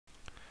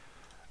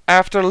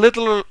After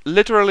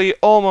literally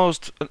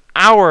almost an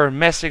hour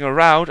messing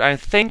around, I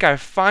think I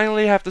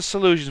finally have the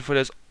solution for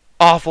this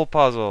awful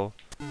puzzle.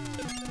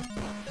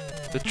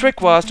 The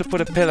trick was to put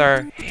a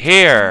pillar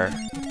here.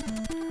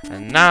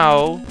 And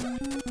now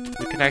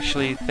we can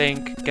actually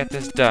get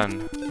this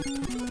done.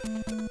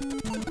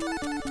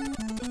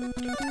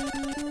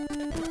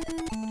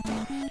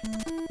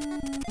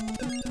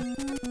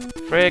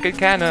 Friggin'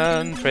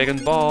 cannon,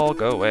 friggin' ball,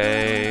 go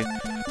away.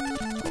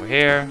 Over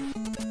here,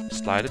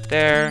 slide it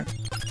there.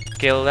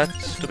 Kill that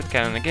stupid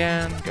cannon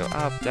again. Go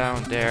up,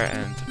 down, there,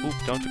 and oop,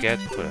 don't forget,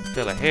 put a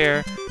pillar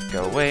here.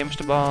 Go away,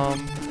 Mr.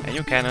 Bomb. And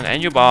you cannon,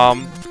 and you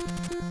bomb.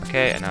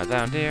 Okay, and now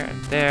down there,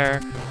 and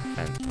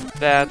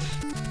that.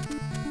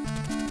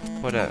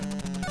 Put a...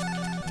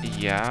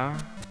 yeah.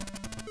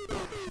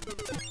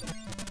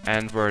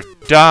 And we're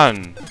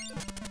done.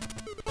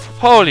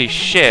 Holy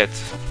shit.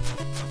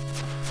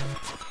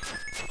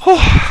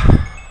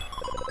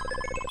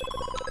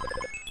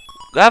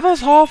 That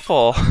was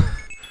awful.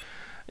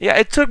 Yeah,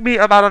 it took me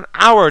about an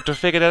hour to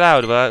figure it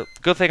out, but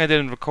good thing I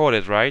didn't record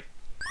it, right?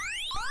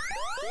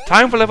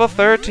 Time for level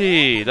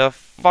 30, the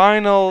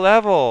final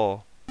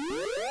level.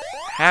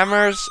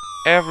 Hammers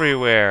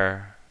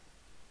everywhere.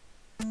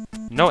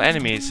 No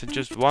enemies,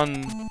 just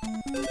one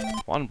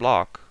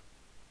block.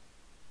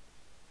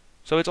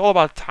 So it's all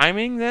about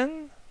timing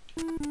then?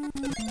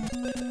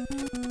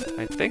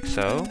 I think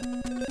so.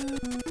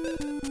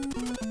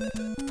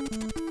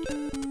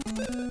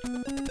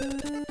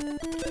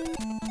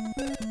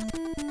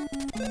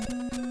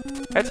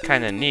 That's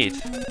kinda neat.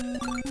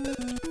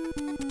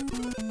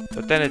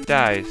 But then it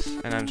dies,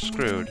 and I'm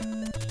screwed.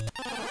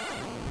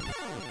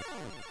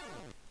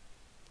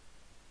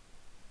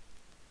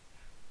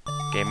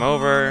 Game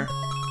over.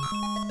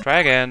 Try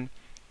again.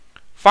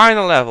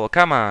 Final level,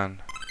 come on.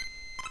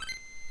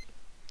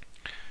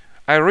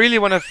 I really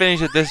want to finish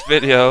this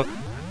video.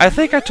 I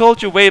think I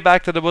told you way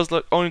back that it was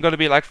only going to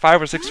be like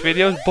 5 or 6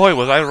 videos. Boy,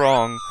 was I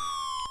wrong.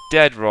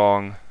 Dead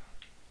wrong.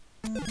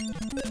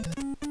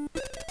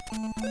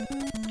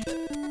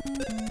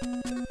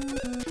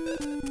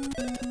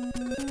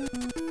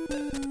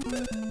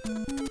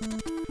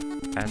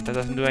 And that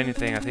doesn't do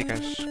anything. I think I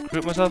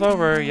screwed myself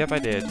over. Yep, I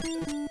did.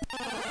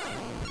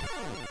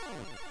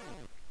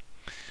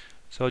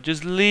 So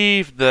just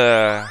leave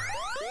the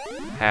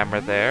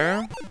hammer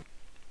there.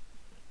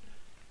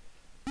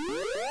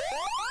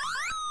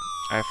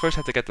 I first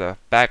have to get the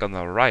bag on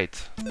the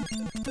right.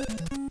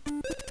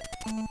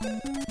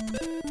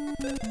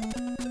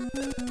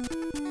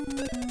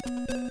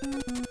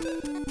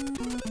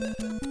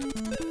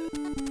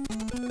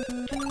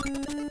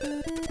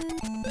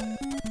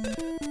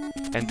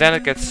 And then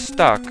it gets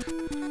stuck.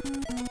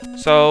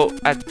 So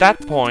at that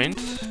point,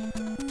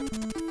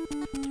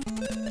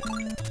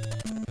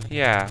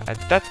 yeah, at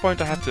that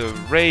point I have to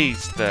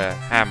raise the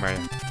hammer.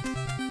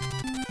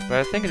 But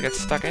I think it gets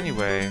stuck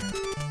anyway,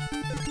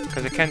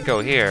 because it can't go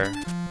here.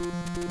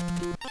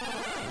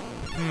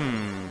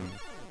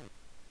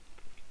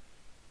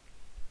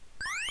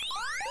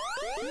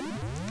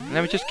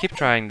 Let me just keep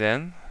trying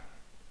then.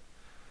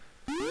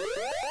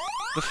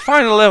 The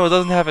final level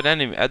doesn't have an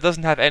enemy. It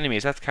doesn't have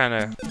enemies. That's kind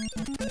of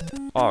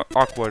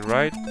awkward,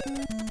 right?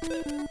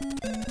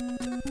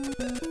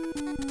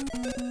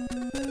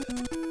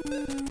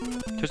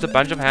 Just a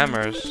bunch of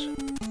hammers.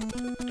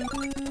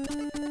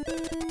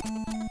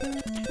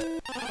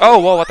 Oh,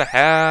 whoa! What the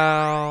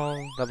hell?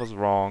 That was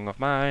wrong of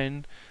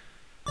mine.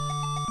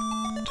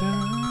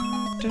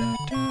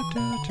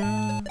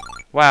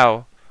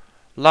 Wow,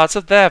 lots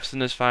of depths in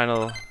this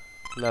final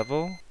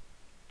level.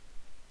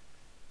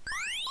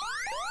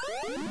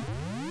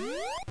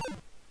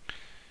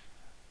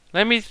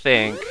 Let me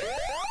think.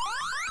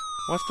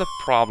 What's the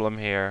problem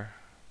here?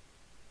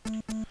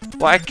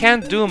 Well, I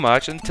can't do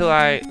much until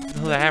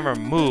the hammer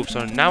moves,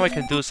 so now I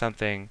can do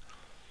something.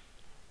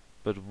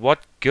 But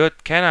what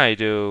good can I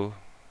do?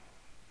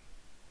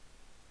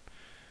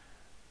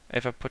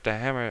 If I put the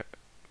hammer...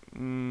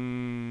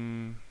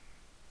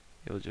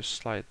 it'll just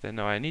slide there.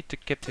 No, I need to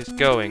keep this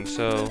going,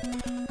 so...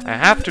 I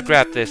have to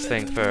grab this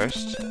thing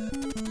first.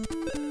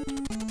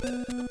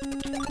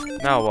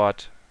 Now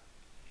what?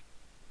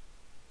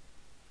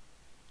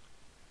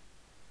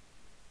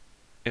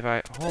 If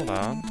I... hold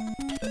on.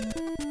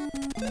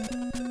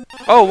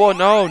 Oh, whoa,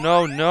 no,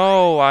 no,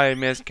 no! I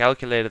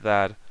miscalculated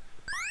that.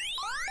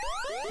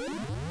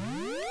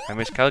 I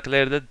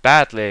miscalculated it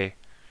badly.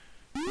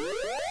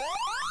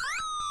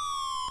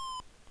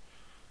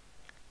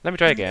 Let me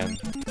try again.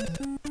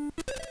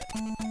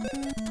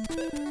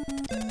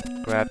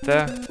 Grab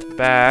the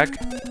bag.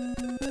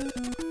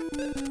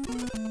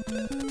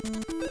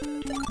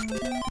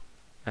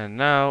 And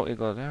now it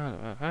goes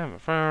down.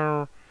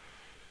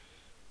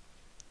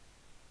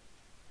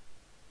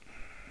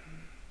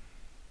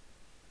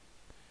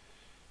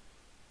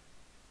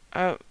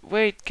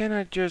 Wait, can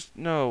I just...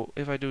 no,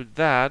 if I do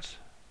that,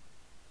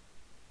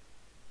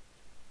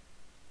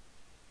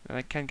 then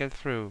I can't get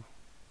through.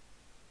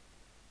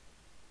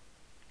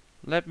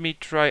 Let me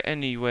try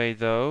anyway,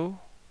 though.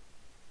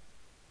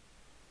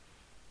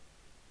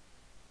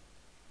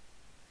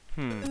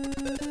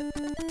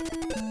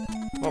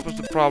 What was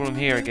the problem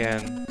here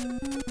again?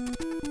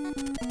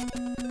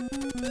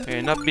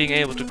 Okay, not being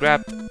able to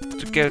grab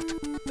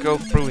go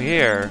through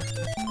here.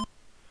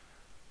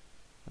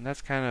 And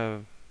that's kind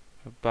of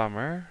a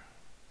bummer.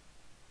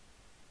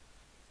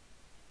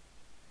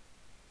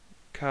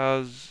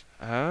 Cause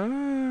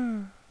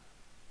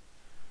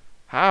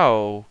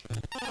how?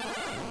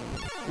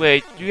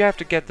 Wait, you have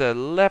to get the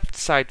left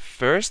side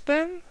first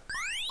then?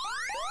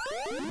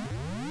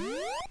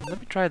 Let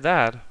me try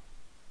that.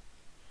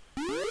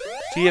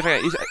 See if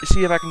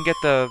I can get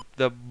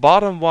the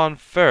bottom one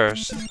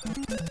first.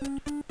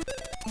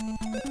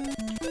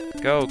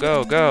 Go,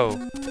 go, go.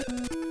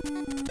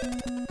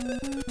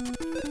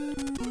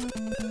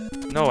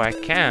 No, I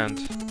can't.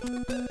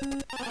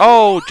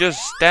 Oh, just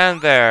stand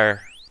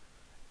there,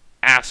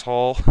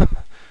 asshole.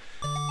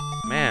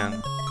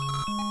 Man.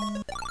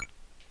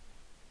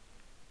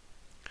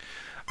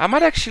 I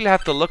might actually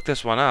have to look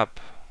this one up.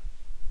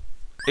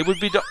 It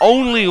would be the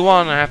only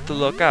one I have to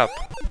look up.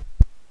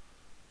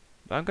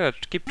 But I'm gonna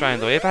keep trying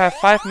though. If I have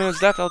 5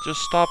 minutes left, I'll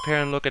just stop here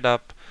and look it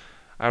up.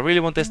 I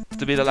really want this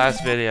to be the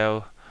last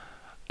video.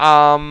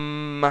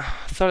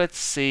 So let's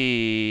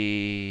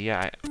see.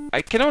 Yeah,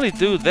 I can only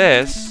do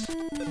this.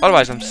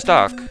 Otherwise, I'm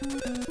stuck.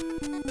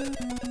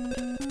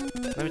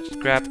 Let me just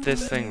grab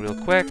this thing real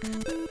quick.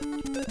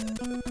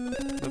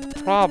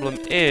 The problem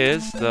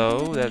is,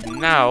 though, that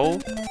now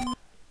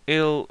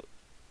it'll...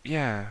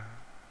 Yeah.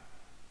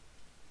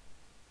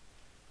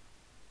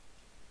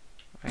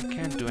 I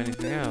can't do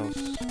anything else.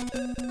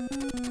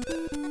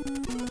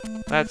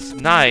 That's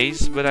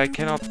nice, but I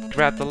cannot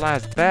grab the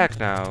last bag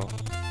now.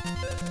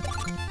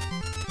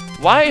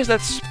 Why is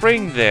that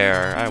spring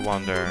there, I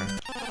wonder?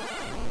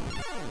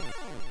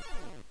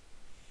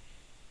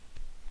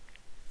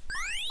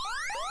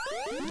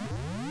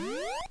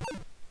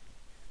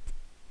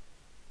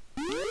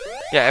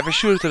 Yeah, if I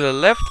shoot it to the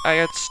left, I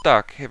get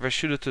stuck. If I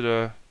shoot it to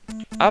the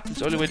up, it's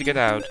the only way to get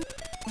out.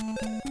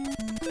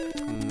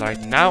 Like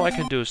now I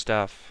can do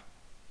stuff.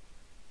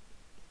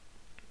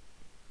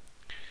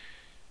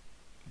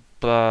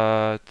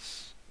 But...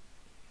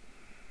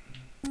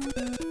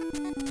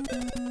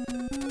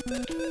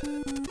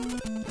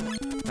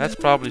 that's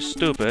probably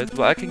stupid.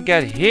 Well, I can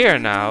get here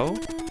now.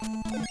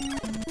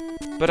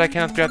 But I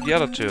cannot grab the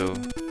other two.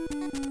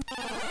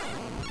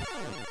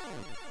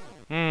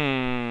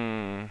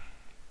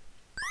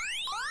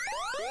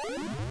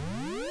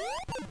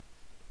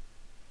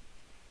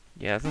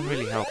 Yeah, that's not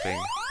really helping.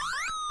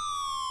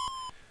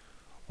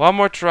 One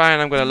more try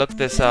and I'm gonna look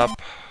this up.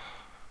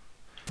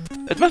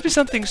 It must be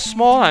something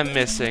small I'm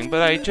missing,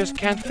 but I just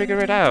can't figure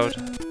it out.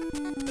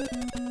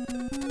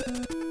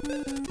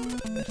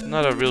 It's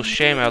not a real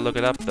shame I look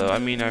it up though. I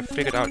mean, I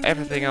figured out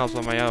everything else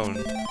on my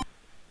own.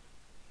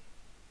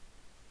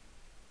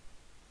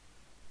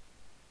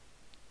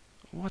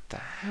 What the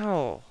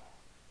hell?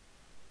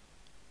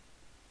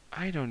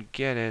 I don't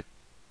get it.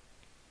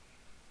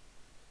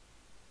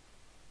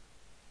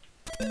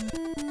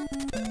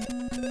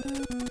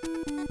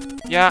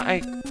 Yeah, I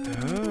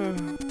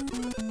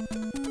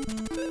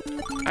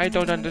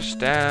don't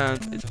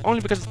understand. It's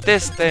only because of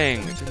this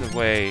thing. It's in the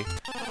way.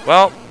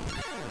 Well,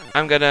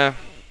 I'm gonna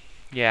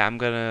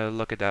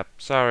look it up.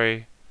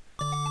 Sorry.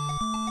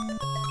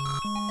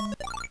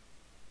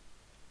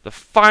 The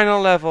final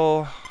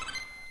level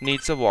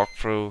needs a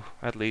walkthrough,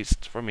 at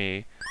least for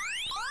me.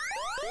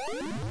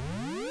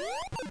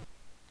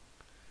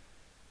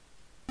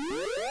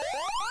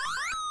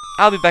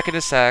 I'll be back in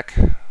a sec.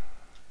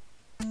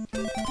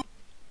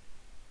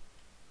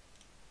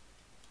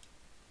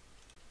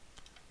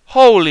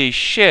 Holy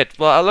shit!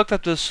 Well, I looked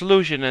up the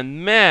solution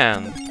and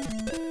man!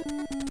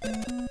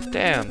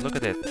 Damn, look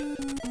at it.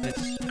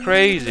 It's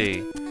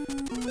crazy.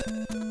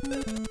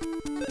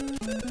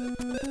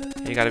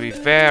 You gotta be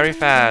very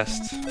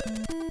fast.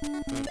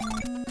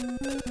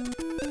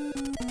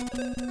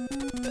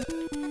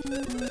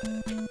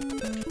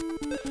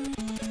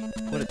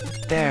 Put it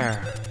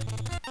there.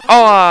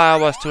 Oh, I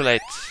was too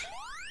late.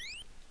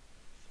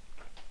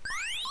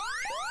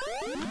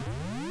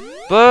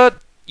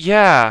 But,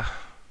 yeah.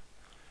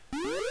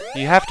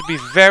 You have to be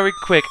very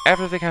quick.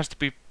 Everything has to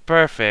be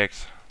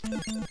perfect.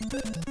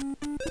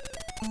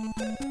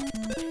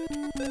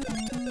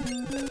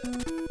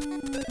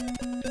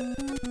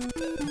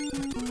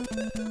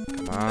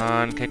 Come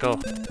on, Kickle.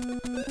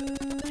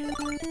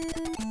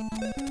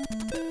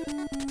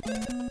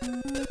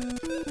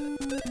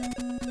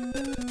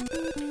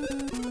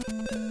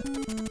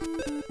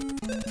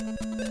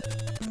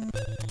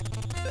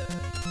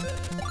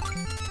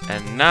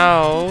 And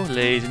now,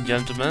 ladies and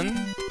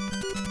gentlemen,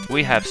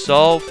 we have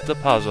solved the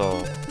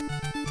puzzle.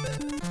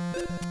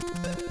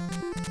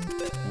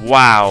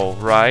 Wow,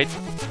 right?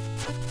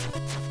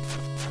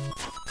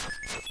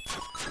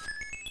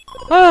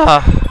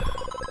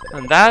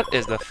 And that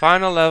is the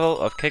final level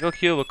of Kickle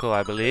Cubicle,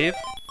 I believe.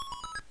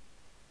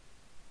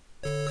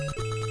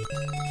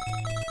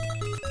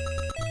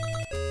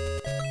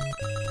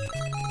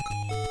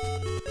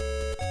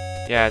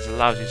 Yeah, it's a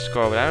lousy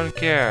score, but I don't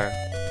care.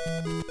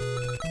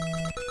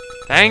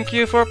 Thank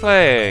you for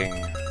playing.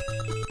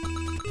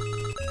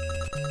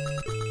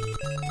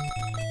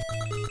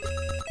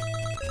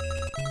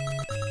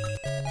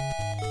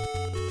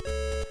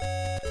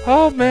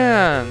 Oh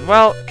man,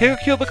 well, Kickle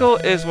Cubicle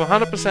is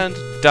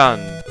 100% done.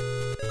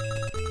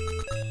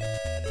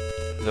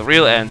 The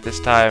real end this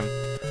time.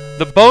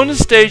 The bonus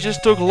stages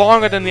took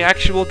longer than the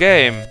actual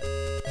game.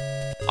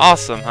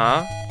 Awesome,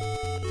 huh?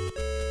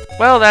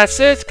 Well, that's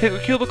it. Kickle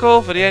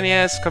Cubicle for the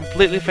NES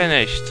completely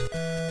finished.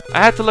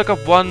 I had to look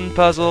up one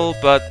puzzle,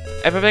 but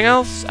everything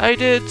else I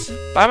did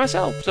by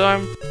myself, so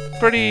I'm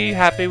pretty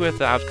happy with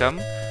the outcome.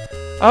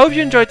 I hope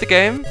you enjoyed the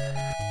game,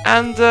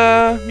 and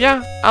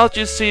yeah, I'll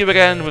just see you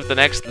again with the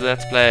next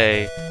Let's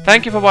Play.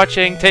 Thank you for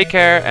watching, take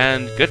care,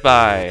 and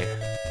goodbye.